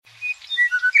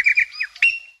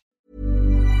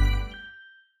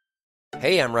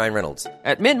Hey, I'm Ryan Reynolds.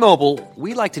 At Mint Mobile,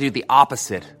 we like to do the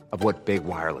opposite of what Big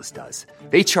Wireless does.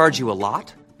 They charge you a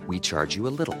lot, we charge you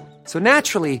a little. So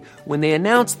naturally, when they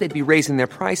announced they'd be raising their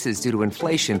prices due to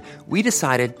inflation, we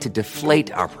decided to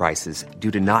deflate our prices due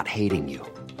to not hating you.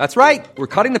 That's right. We're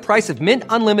cutting the price of Mint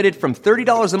Unlimited from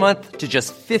 $30 a month to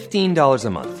just $15 a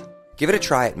month. Give it a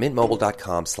try at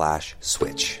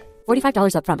mintmobile.com/switch.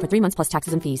 $45 up front for 3 months plus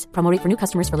taxes and fees. Promo rate for new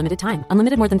customers for limited time.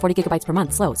 Unlimited more than 40 gigabytes per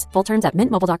month. Slows full terms at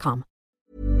mintmobile.com.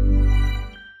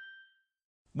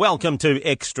 Welcome to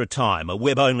Extra Time, a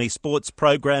web-only sports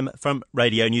program from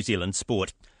Radio New Zealand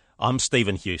Sport. I'm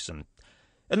Stephen Hewson.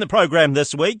 In the program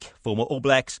this week, former All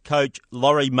Blacks coach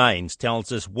Laurie Mains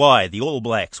tells us why the All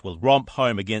Blacks will romp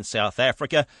home against South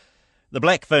Africa. The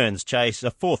Black Ferns chase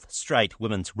a fourth straight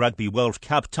Women's Rugby World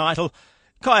Cup title.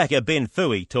 Kayaker Ben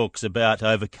Fui talks about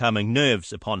overcoming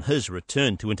nerves upon his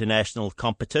return to international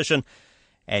competition.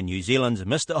 And New Zealand's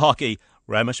Mr. Hockey,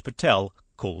 Ramesh Patel,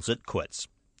 calls it quits.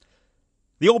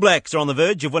 The All Blacks are on the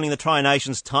verge of winning the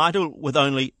Tri-Nations title with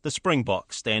only the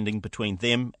Springboks standing between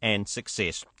them and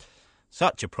success.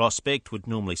 Such a prospect would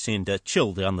normally send a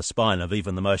chill down the spine of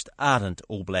even the most ardent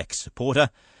All Blacks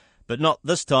supporter, but not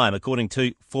this time, according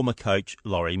to former coach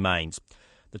Laurie Mains.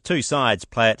 The two sides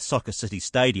play at Soccer City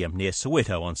Stadium near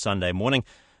Soweto on Sunday morning,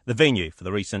 the venue for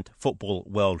the recent Football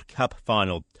World Cup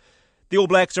final. The All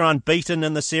Blacks are unbeaten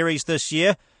in the series this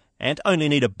year and only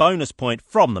need a bonus point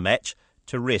from the match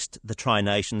to wrest the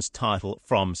Tri-Nations title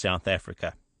from South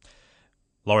Africa.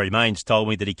 Laurie Mains told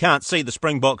me that he can't see the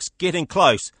Springboks getting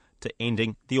close to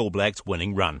ending the All Blacks'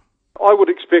 winning run. I would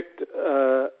expect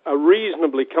a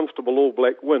reasonably comfortable All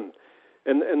Black win.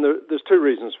 And there's two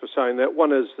reasons for saying that.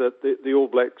 One is that the All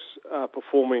Blacks are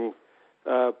performing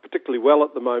particularly well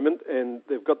at the moment, and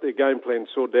they've got their game plan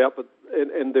sorted out,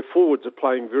 and their forwards are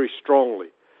playing very strongly.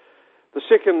 The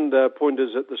second point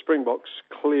is that the Springboks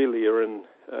clearly are in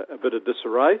a bit of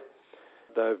disarray.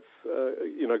 They've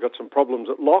got some problems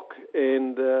at lock,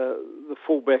 and the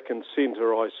fullback and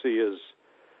centre I see as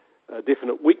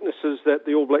definite weaknesses that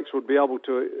the All Blacks would be able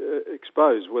to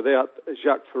expose. Without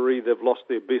Jacques Fourie, they've lost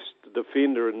their best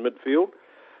defender in midfield.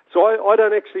 So I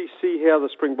don't actually see how the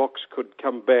Springboks could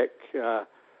come back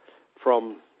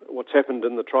from what's happened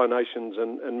in the Tri-Nations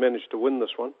and manage to win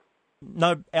this one.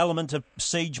 No element of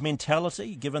siege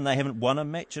mentality, given they haven't won a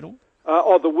match at all?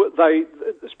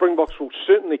 The Springboks will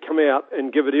certainly come out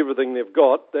and give it everything they've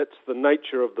got. That's the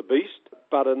nature of the beast.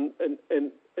 But in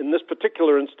this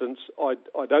particular instance, I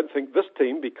don't think this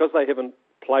team, because they haven't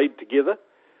played together,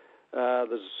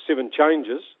 there's 7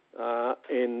 changes,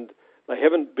 and they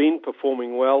haven't been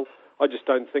performing well. I just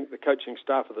don't think the coaching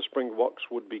staff of the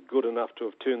Springboks would be good enough to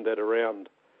have turned that around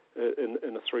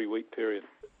in a 3-week period.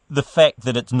 The fact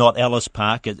that it's not Ellis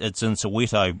Park, it's in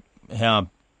Soweto, how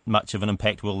much of an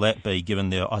impact will that be,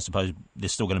 given I suppose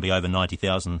there's still going to be over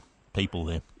 90,000 people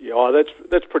there? Yeah,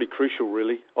 that's pretty crucial,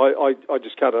 really. I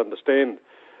just can't understand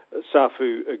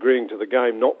SAFU agreeing to the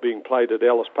game not being played at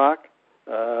Ellis Park.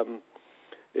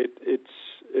 It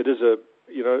is a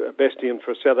bastion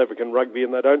for South African rugby,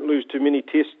 and they don't lose too many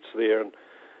tests there. And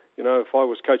if I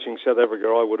was coaching South Africa,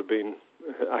 I would have been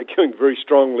arguing very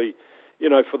strongly,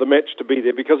 for the match to be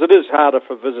there, because it is harder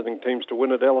for visiting teams to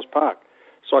win at Ellis Park.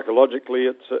 Psychologically,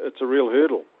 it's a real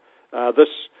hurdle. This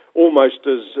almost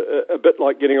is a bit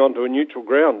like getting onto a neutral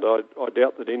ground. I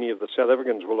doubt that any of the South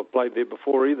Africans will have played there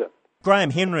before either.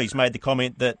 Graham Henry's made the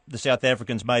comment that the South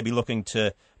Africans may be looking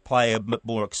to play a bit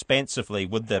more expansively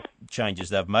with the changes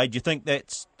they've made. Do you think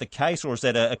that's the case, or is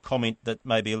that a comment that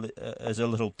maybe is a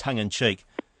little tongue-in-cheek?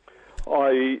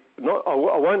 I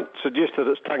won't suggest that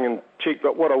it's tongue-in-cheek,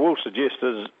 but what I will suggest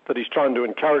is that he's trying to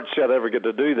encourage South Africa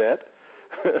to do that.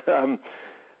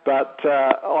 But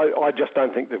I just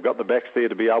don't think they've got the backs there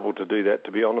to be able to do that,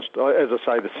 to be honest. As I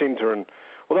say, the centre, and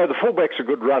although the fullback's a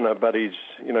good runner, but he's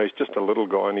just a little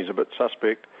guy and he's a bit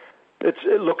suspect. It's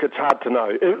hard to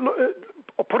know.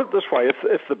 I'll put it this way: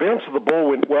 if the bounce of the ball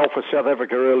went well for South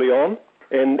Africa early on,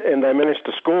 and they managed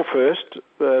to score first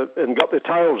and got their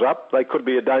tails up, they could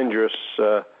be a dangerous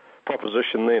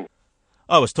proposition then.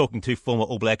 I was talking to former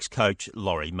All Blacks coach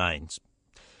Laurie Mains.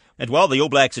 And while the All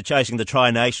Blacks are chasing the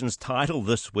Tri-Nations title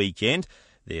this weekend,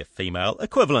 their female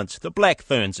equivalents, the Black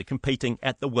Ferns, are competing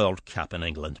at the World Cup in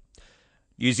England.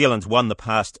 New Zealand's won the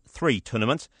past 3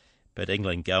 tournaments, but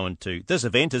England go into this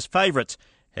event as favourites,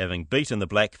 having beaten the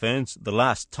Black Ferns the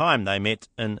last time they met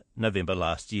in November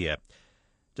last year.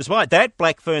 Despite that,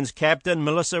 Black Ferns captain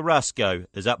Melissa Rusco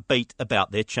is upbeat about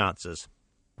their chances.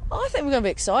 I think we're going to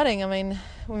be exciting. I mean,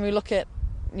 when we look at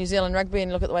New Zealand rugby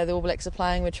and look at the way the All Blacks are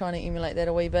playing, we're trying to emulate that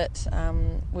a wee bit.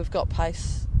 We've got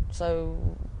pace, so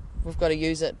we've got to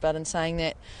use it. But in saying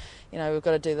that, we've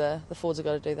got to do the forwards have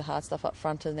got to do the hard stuff up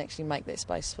front and actually make that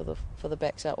space for the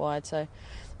backs out wide. So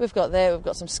we've got that. We've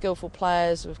got some skillful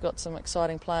players. We've got some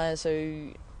exciting players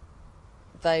who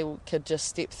they could just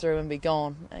step through and be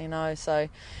gone. So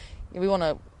we want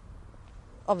to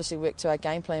obviously work to our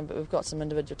game plan, but we've got some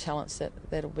individual talents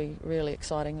that'll be really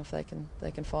exciting if they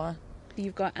can fire.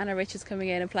 You've got Anna Richards coming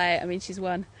in and play. I mean, she's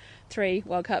won 3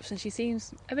 World Cups and she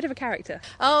seems a bit of a character.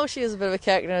 Oh, she is a bit of a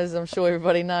character, as I'm sure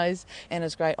everybody knows.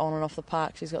 Anna's great on and off the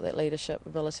park. She's got that leadership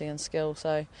ability and skill.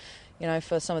 So,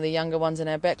 for some of the younger ones in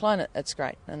our backline, it's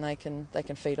great, and they can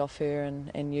feed off her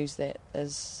and use that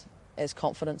as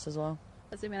confidence as well.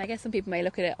 I mean, I guess some people may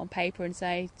look at it on paper and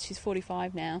say she's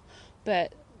 45 now,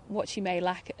 but what she may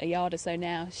lack a yard or so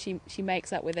now, she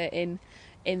makes up with it in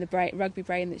the rugby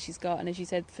brain that she's got. And as you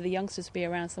said, for the youngsters to be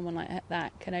around someone like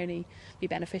that can only be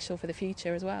beneficial for the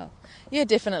future as well. Yeah,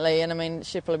 definitely. And I mean,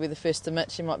 she'll probably be the first to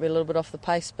admit she might be a little bit off the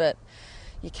pace, but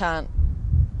you can't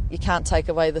take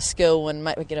away the skill when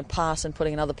making a pass and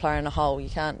putting another player in a hole. You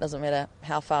can't. Doesn't matter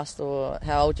how fast or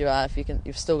how old you are. If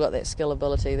you've still got that skill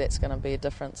ability, that's going to be a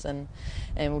difference. And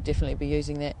we'll definitely be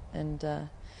using that. And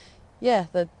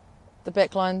the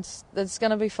back lines, it's going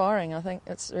to be firing. I think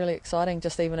it's really exciting,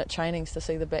 just even at trainings, to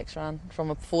see the backs run. From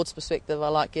a forward's perspective, I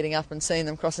like getting up and seeing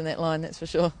them crossing that line, that's for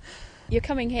sure. You're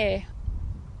coming here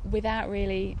with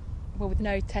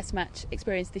no test match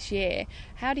experience this year.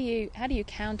 How do you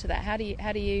counter that? How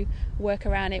do you work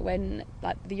around it when,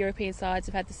 like, the European sides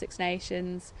have had the Six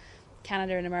Nations,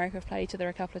 Canada and America have played each other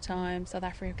a couple of times, South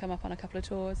Africa have come up on a couple of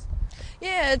tours?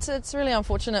 Yeah, it's really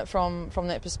unfortunate from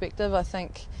that perspective. I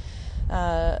think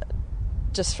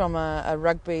just from a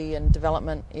rugby and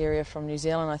development area from New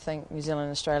Zealand, I think New Zealand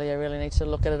and Australia really need to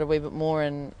look at it a wee bit more,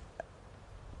 and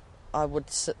I would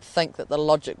think that the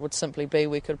logic would simply be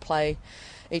we could play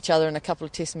each other in a couple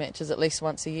of test matches at least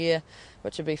once a year,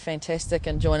 which would be fantastic,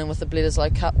 and join in with the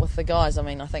Bledisloe Cup with the guys. I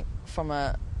mean, I think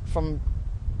from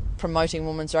promoting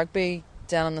women's rugby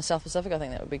down in the South Pacific, I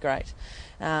think that would be great.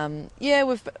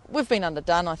 We've been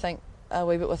underdone, I think, a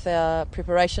wee bit with our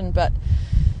preparation, but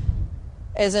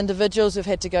as individuals we've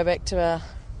had to go back to our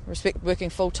working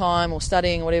full-time or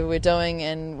studying, whatever we're doing,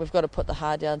 and we've got to put the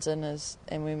hard yards in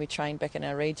and when we train back in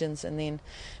our regions, and then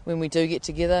when we do get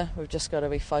together, we've just got to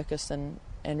be focused and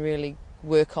really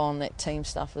work on that team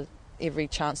stuff with every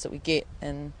chance that we get.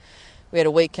 And we had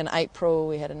a week in April,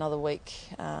 we had another week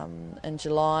in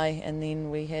July, and then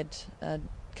we had a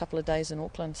couple of days in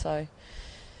Auckland. So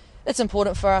it's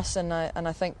important for us, and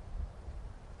I think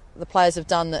the players have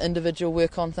done the individual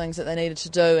work on things that they needed to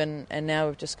do, and now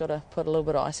we've just got to put a little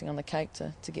bit of icing on the cake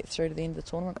to get through to the end of the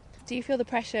tournament. Do you feel the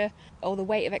pressure or the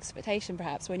weight of expectation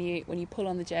perhaps when you pull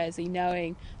on the jersey,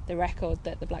 knowing the record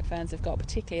that the Black Ferns have got,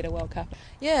 particularly at a World Cup?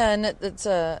 Yeah, and it's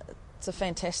a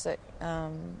fantastic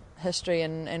history,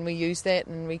 and we use that,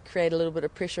 and we create a little bit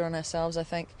of pressure on ourselves. I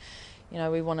think,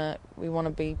 we want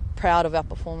to be proud of our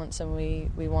performance, and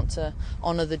we want to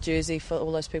honour the jersey for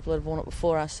all those people that have worn it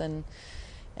before us, and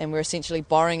we're essentially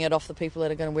borrowing it off the people that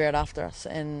are going to wear it after us,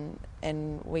 and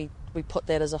we put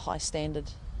that as a high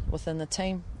standard within the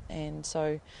team. And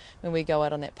so when we go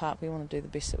out on that park, we want to do the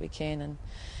best that we can. And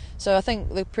so I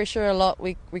think the pressure a lot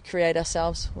we create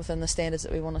ourselves within the standards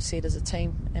that we want to set as a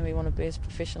team, and we want to be as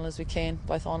professional as we can,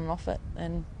 both on and off it.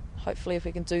 And hopefully if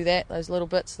we can do that, those little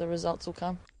bits, the results will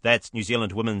come. That's New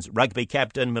Zealand women's rugby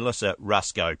captain Melissa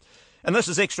Rusko. And this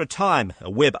is Extra Time, a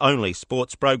web-only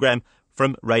sports program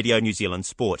from Radio New Zealand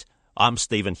Sport. I'm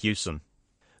Stephen Hewson.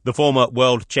 The former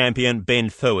world champion Ben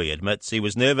Fouy admits he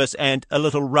was nervous and a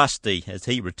little rusty as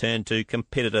he returned to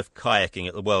competitive kayaking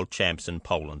at the World Champs in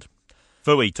Poland.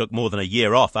 Fouy took more than a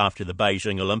year off after the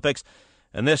Beijing Olympics,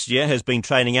 and this year has been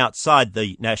training outside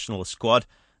the national squad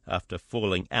after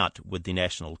falling out with the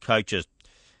national coaches.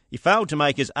 He failed to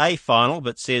make his A final,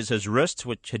 but says his wrist,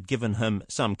 which had given him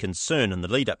some concern in the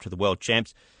lead-up to the World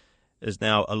Champs, is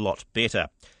now a lot better.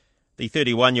 The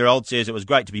 31-year-old says it was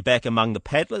great to be back among the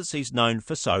paddlers he's known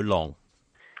for so long.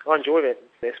 I enjoy that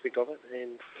aspect of it,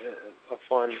 and I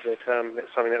find that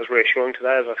that's something that was reassuring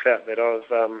today, as I felt that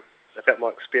I felt my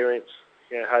experience,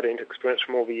 hard-earned experience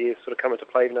from all the years sort of come into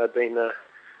play. Even though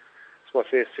it's my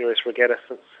first serious regatta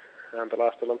since the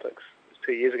last Olympics. It was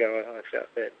 2 years ago. I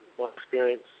felt that my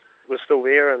experience was still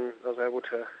there, and I was able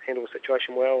to handle the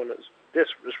situation well, and it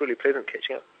was really pleasant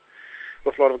catching up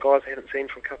with a lot of guys I hadn't seen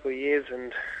for a couple of years,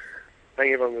 and I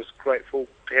think everyone was grateful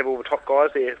to have all the top guys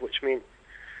there, which meant,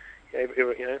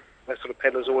 those sort of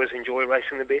paddlers always enjoy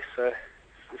racing the best, so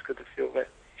it's good to feel that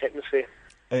atmosphere.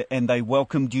 And they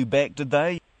welcomed you back, did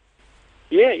they?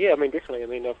 Yeah, I mean, definitely. I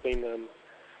mean, I've been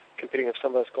competing with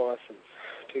some of those guys since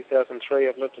 2003.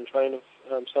 I've lived and trained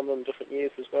with some of them different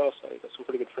years as well, so got some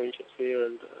pretty good friendships there,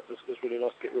 and it was really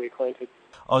nice to get reacquainted.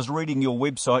 I was reading your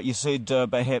website. You said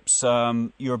perhaps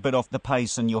you're a bit off the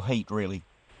pace in your heat, really.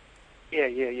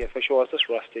 Yeah, for sure. I was just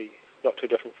rusty, not too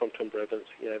different from Tim Brabants,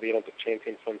 the Olympic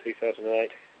champion from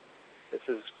 2008. It's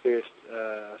his first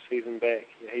season back.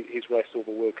 He's raced all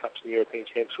the World Cups and European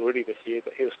champs already this year,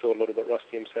 but he was still a little bit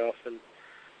rusty himself and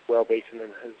well beaten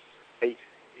in his heat,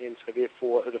 and so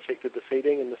therefore it affected the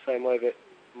seeding in the same way that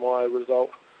my result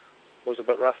was a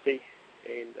bit rusty,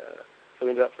 and so we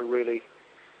ended up for a really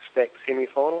stacked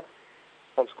semi-final.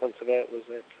 Consequence of that was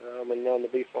that I'm now in the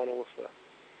B final with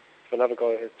another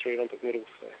guy who has 3 Olympic medals,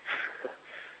 so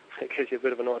that gives you a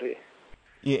bit of an idea.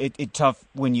 Yeah, it's tough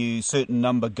when you certain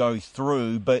number go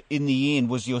through, but in the end,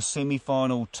 was your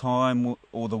semi-final time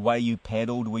or the way you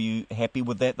paddled, were you happy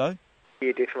with that though?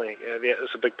 Yeah, definitely. It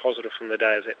was a big positive from the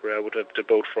day, is that we were able to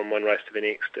build from one race to the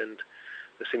next, and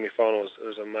the semi-final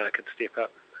was a marked step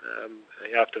up.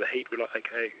 After the heat, we're like,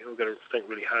 okay, we've got to think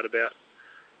really hard about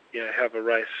how the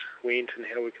race went and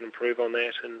how we can improve on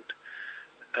that, and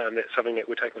that's something that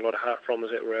we're taking a lot of heart from,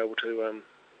 is that we're able to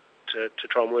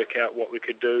try and work out what we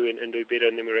could do and do better,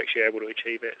 and then we were actually able to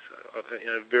achieve that. So,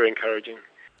 very encouraging.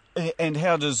 And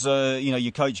how does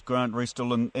your coach Grant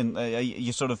Restall and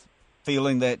you sort of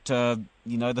feeling that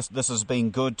this has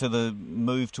been good to the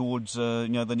move towards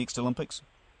the next Olympics?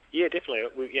 Yeah, definitely.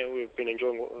 We've been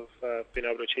enjoying what we've been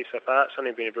able to achieve so far. It's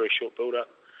only been a very short build-up.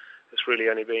 It's really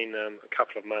only been a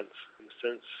couple of months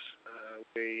since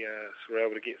we were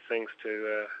able to get things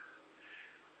to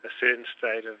a certain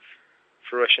state of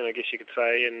fruition, I guess you could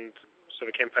say, and so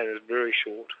the campaign is very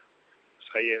short.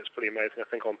 So yeah, it's pretty amazing. I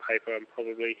think on paper I'm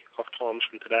probably off times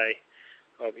from today.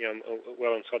 I'm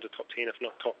well inside the top 10, if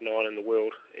not top 9 in the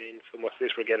world, and for my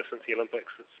first regatta since the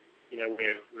Olympics, it's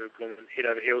we're head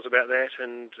over heels about that,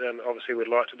 and obviously we'd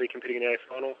like to be competing in our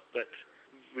final, but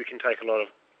we can take a lot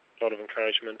of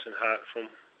encouragement and heart from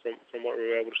what we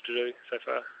were able to do so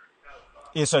far.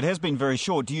 Yeah, so it has been very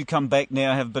short. Do you come back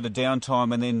now, have a bit of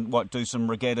downtime, and then do some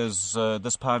regattas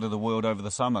this part of the world over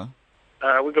the summer?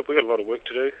 We've got a lot of work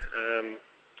to do.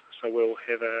 So we'll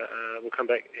come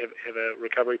back, have a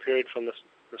recovery period from this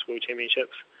World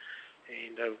Championships,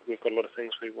 and we've got a lot of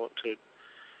things we want to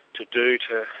do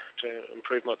to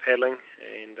improve my paddling,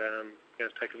 and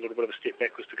take a little bit of a step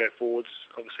backwards to go forwards.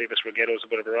 Obviously, this regatta was a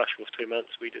bit of a rush with 2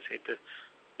 months. We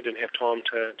didn't have time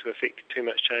to effect too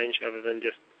much change other than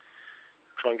just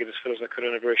try and get as fit as I could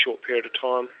in a very short period of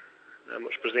time,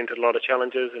 which presented a lot of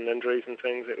challenges and injuries and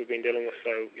things that we've been dealing with.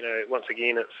 So, once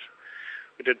again,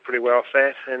 we did pretty well off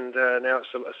that, and now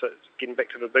it's getting back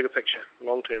to the bigger picture,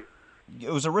 long term. It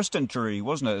was a wrist injury,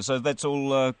 wasn't it? So that's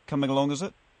all coming along, is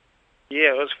it?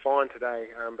 Yeah, it was fine today,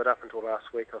 but up until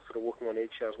last week I was sort of walking on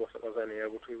eggshells with it. I was only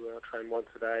able to train once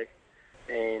a day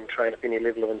and train at any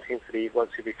level of intensity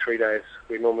once every 3 days,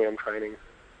 where normally I'm training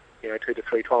 2 to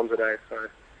 3 times a day. So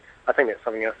I think that's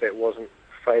something else that wasn't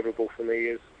favourable for me,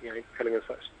 is paddling in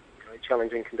such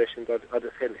challenging conditions. I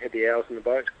just hadn't had the hours in the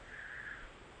boat.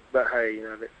 But hey,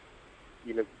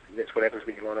 that's what happens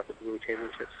when you line up at the World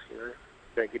Championships. You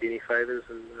don't get any favours,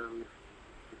 and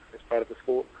that's part of the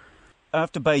sport.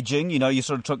 After Beijing, you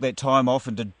sort of took that time off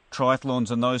and did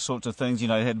triathlons and those sorts of things, had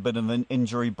a bit of an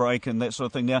injury break and that sort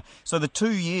of thing now. So the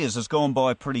 2 years has gone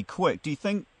by pretty quick. Do you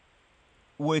think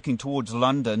working towards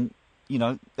London,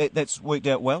 that's worked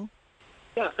out well?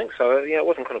 Yeah, I think so. It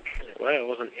wasn't kind of that way. I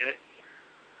wasn't,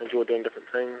 enjoyed doing different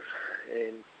things,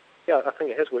 and yeah, I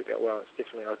think it has worked out well.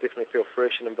 I definitely feel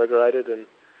fresh and invigorated, and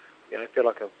I feel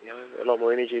like a lot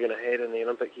more energy than I had in the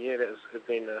Olympic year. That has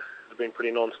been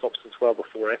pretty non-stop since well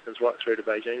before Athens, right through to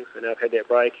Beijing. So now I've had that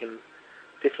break, and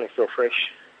definitely feel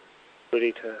fresh,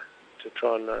 ready to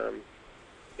try and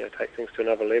take things to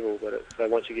another level. But so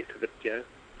once you get to the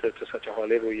to such a high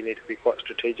level, you need to be quite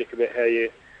strategic about how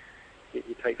you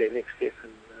take that next step.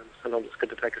 And sometimes it's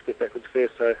good to take a step backwards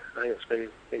first. So I think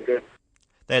it's been good.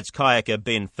 That's kayaker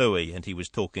Ben Fui, and he was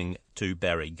talking to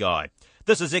Barry Guy.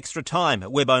 This is Extra Time, a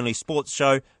web-only sports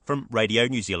show from Radio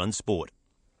New Zealand Sport.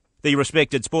 The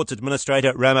respected sports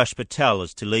administrator Ramesh Patel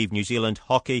is to leave New Zealand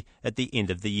hockey at the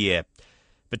end of the year.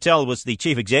 Patel was the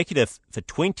chief executive for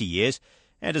 20 years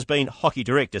and has been hockey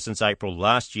director since April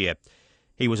last year.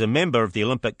 He was a member of the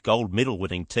Olympic gold medal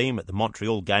winning team at the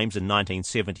Montreal Games in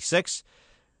 1976,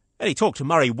 and he talked to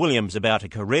Murray Williams about a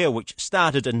career which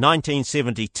started in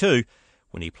 1972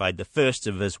 when he played the first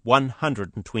of his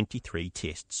 123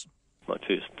 tests. My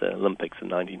first Olympics in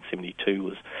 1972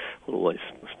 will always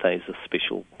stays a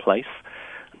special place.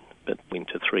 but went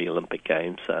to 3 Olympic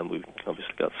Games. We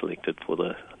obviously got selected for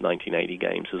the 1980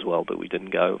 Games as well, but we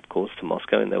didn't go, of course, to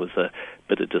Moscow, and that was a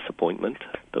bit of disappointment,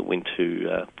 but went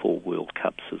to 4 World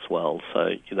Cups as well.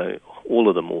 So, all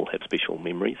of them all have special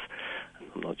memories.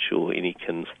 I'm not sure any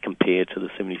can compare to the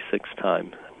 76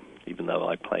 time, even though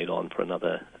I played on for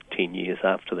another 10 years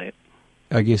after that.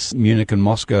 I guess Munich and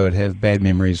Moscow would have bad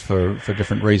memories for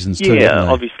different reasons too. Yeah,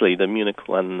 obviously the Munich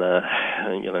one,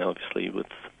 obviously with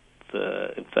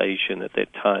the invasion at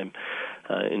that time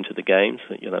into the games,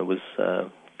 was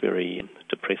very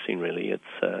depressing. Really, it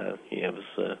was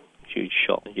a huge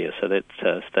shock. Yeah, so that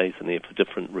stays in there for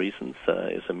different reasons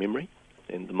as a memory.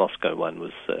 And the Moscow one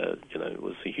was,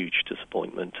 was a huge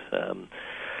disappointment.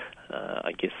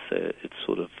 I guess it's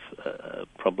sort of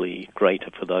probably greater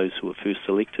for those who were first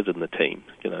selected in the team,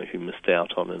 who missed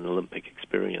out on an Olympic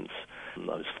experience. And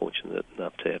I was fortunate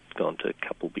enough to have gone to a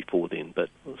couple before then, but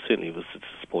certainly it was a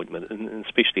disappointment, and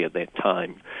especially at that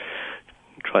time,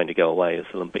 trying to go away as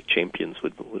Olympic champions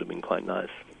would have been quite nice.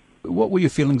 What were your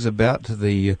feelings about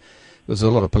there was a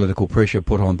lot of political pressure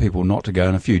put on people not to go,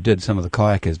 and a few did. Some of the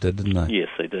kayakers did, didn't they? Yes,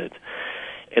 they did.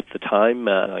 At the time,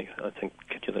 I think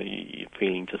you're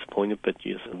feeling disappointed, but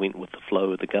you went with the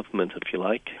flow of the government, if you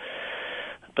like.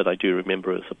 But I do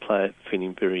remember as a player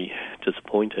feeling very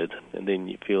disappointed, and then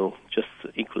you feel just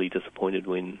equally disappointed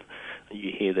when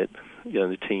you hear that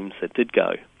the teams that did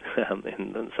go,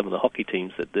 and some of the hockey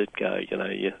teams that did go,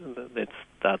 that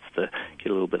starts to get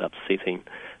a little bit upsetting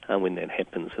when that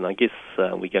happens. And I guess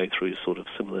we go through sort of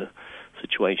similar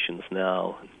situations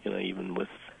now, even with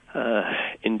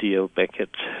India back at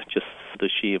just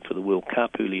this year for the World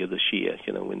Cup earlier this year,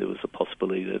 when there was a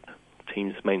possibility that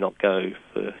teams may not go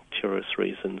for terrorist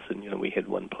reasons, and we had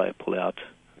one player pull out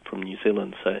from New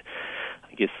Zealand. So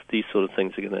I guess these sort of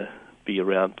things are going to be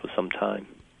around for some time.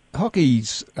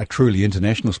 Hockey's a truly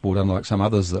international sport, unlike some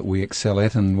others that we excel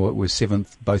at, and we're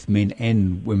 7th, both men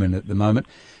and women at the moment.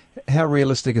 How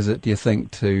realistic is it, do you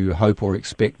think, to hope or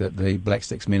expect that the Black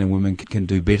Sticks men and women can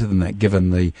do better than that,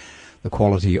 given the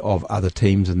quality of other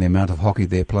teams and the amount of hockey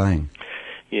they're playing?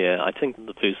 Yeah, I think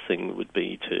the first thing would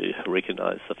be to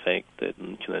recognise the fact that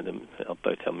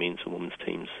both our men's and women's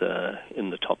teams are in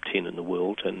the top 10 in the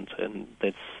world, and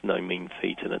that's no mean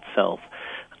feat in itself,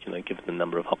 given the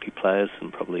number of hockey players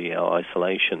and probably our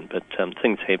isolation. But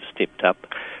things have stepped up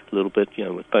a little bit,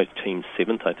 with both teams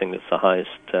 7th. I think that's the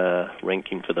highest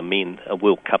ranking for the men, a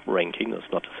World Cup ranking. That's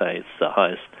not to say it's the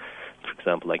highest. For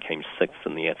example, they came 6th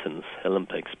in the Athens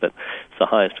Olympics, but it's the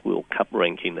highest World Cup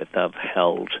ranking that they've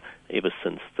held ever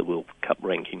since the World Cup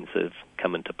rankings have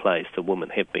come into place. The women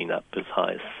have been up as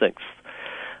high as 6th.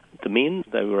 The men,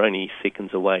 they were only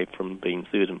seconds away from being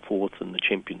 3rd and 4th in the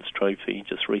Champions Trophy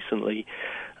just recently,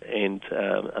 and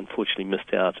unfortunately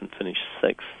missed out and finished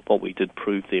 6th. What we did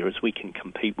prove there is we can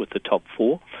compete with the top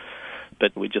 4,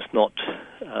 but we're just not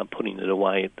putting it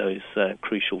away at those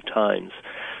crucial times.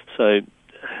 So,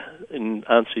 in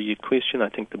answer to your question, I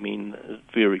think the men is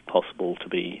very possible to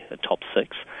be a top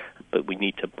 6, but we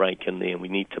need to break in there, and we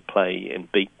need to play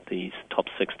and beat these top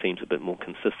 6 teams a bit more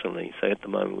consistently. So at the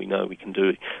moment we know we can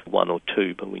do 1 or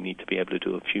 2, but we need to be able to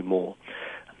do a few more.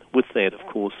 With that, of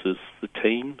course, is the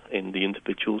team and the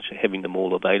individuals. Having them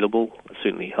all available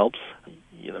certainly helps,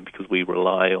 because we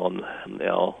rely on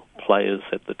our players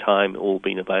at the time all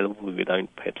being available. We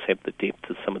don't perhaps have the depth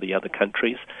of some of the other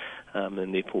countries,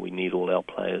 and therefore we need all our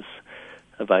players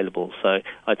available. So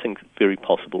I think very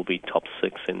possible to be top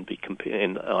 6 and be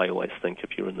and I always think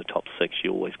if you're in the top 6,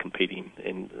 you're always competing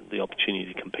and the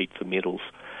opportunity to compete for medals.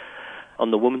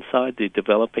 On the women's side, they're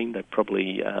developing. They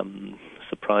probably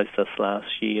surprised us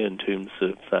last year in terms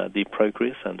of their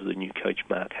progress under the new coach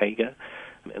Mark Hager,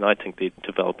 and I think they're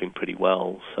developing pretty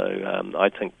well. So I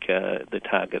think the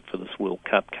target for this World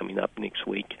Cup coming up next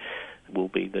week will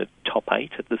be the top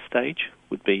 8 at this stage,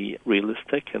 would be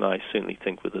realistic, and I certainly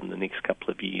think within the next couple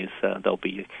of years they'll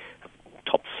be a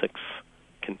top 6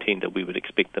 contender. We would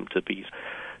expect them to be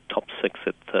top 6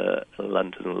 at the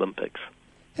London Olympics.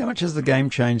 How much has the game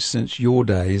changed since your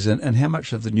days, and how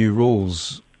much have the new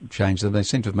rules changed? They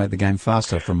seem to have made the game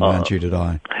faster from my untutored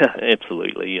eye.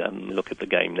 Absolutely. Look at the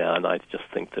game now, and I just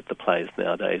think that the players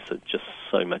nowadays are just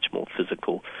so much more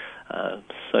physical,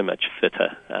 so much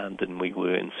fitter than we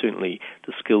were, and certainly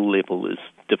the skill level is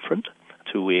different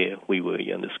to where we were.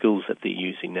 The skills that they're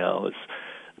using now is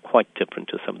quite different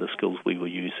to some of the skills we were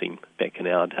using back in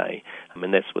our day.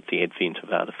 And that's with the advent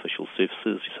of artificial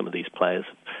surfaces. Some of these players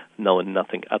have known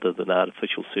nothing other than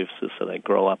artificial surfaces, so they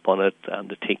grow up on it.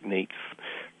 The techniques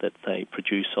that they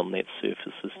produce on that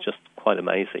surface is just quite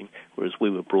amazing, whereas we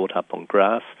were brought up on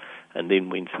grass and then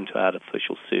went into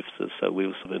artificial surfaces. So we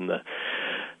were sort of in the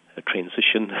a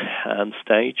transition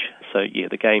stage. So, yeah,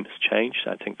 the game has changed.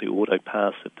 I think the auto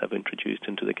pass that they've introduced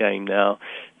into the game now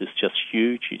is just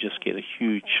huge. You just get a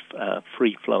huge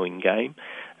free-flowing game,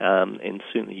 and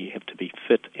certainly you have to be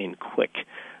fit and quick.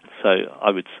 So I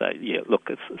would say, yeah, look,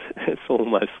 it's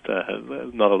almost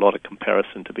not a lot of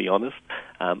comparison, to be honest.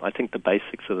 I think the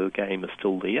basics of the game are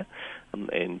still there,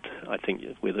 and I think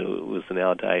whether it was in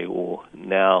our day or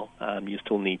now, you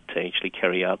still need to actually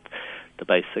carry out the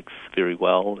basics very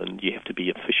well, and you have to be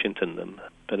efficient in them.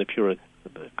 But if you're a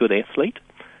good athlete,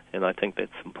 and I think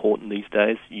that's important these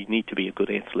days, you need to be a good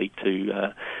athlete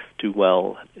to do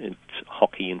well in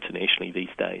hockey internationally these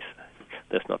days.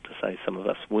 That's not to say some of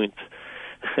us weren't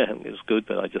as good,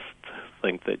 but I just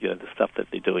think that the stuff that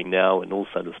they're doing now, and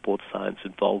also the sports science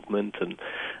involvement and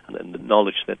the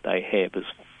knowledge that they have, is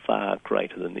far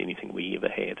greater than anything we ever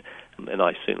had. And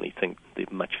I certainly think they're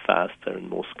much faster and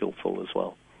more skillful as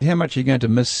well. How much are you going to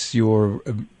miss your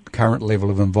current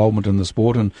level of involvement in the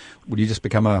sport, and would you just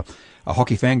become a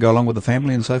hockey fan, go along with the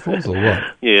family and so forth, or what?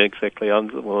 Yeah, exactly.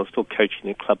 I'm still coaching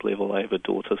at club level. I have a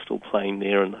daughter still playing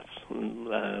there, and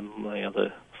my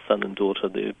other son and daughter,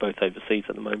 they're both overseas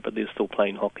at the moment, but they're still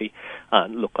playing hockey.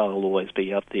 Look, I'll always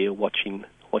be out there watching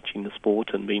the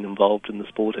sport and being involved in the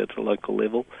sport at the local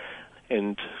level.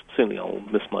 And certainly I'll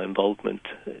miss my involvement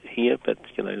here, but,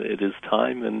 it is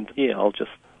time, and, yeah, I'll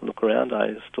just look around.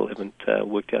 I still haven't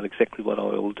worked out exactly what I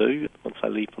will do once I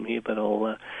leave from here, but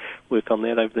I'll work on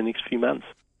that over the next few months.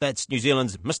 That's New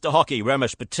Zealand's Mr. Hockey,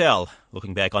 Ramesh Patel,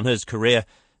 looking back on his career,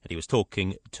 and he was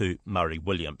talking to Murray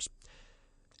Williams.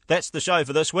 That's the show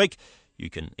for this week. You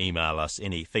can email us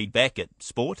any feedback at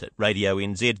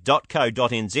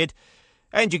sport@radionz.co.nz,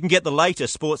 and you can get the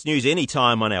latest sports news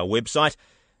anytime on our website.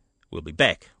 We'll be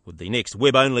back with the next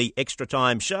web-only Extra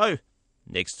Time show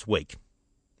next week.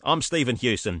 I'm Stephen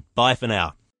Hewson. Bye for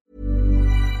now.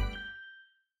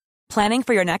 Planning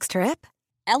for your next trip?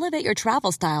 Elevate your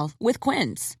travel style with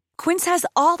Quince. Quince has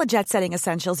all the jet-setting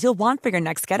essentials you'll want for your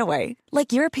next getaway,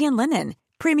 like European linen,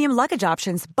 premium luggage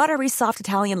options, buttery soft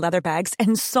Italian leather bags,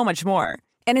 and so much more.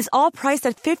 And is all priced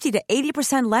at 50 to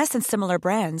 80% less than similar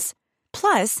brands.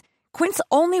 Plus, Quince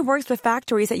only works with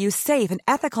factories that use safe and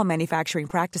ethical manufacturing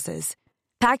practices.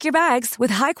 Pack your bags with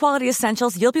high-quality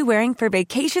essentials you'll be wearing for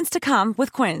vacations to come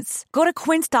with Quince. Go to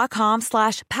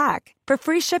quince.com/pack for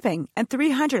free shipping and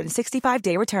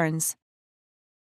 365-day returns.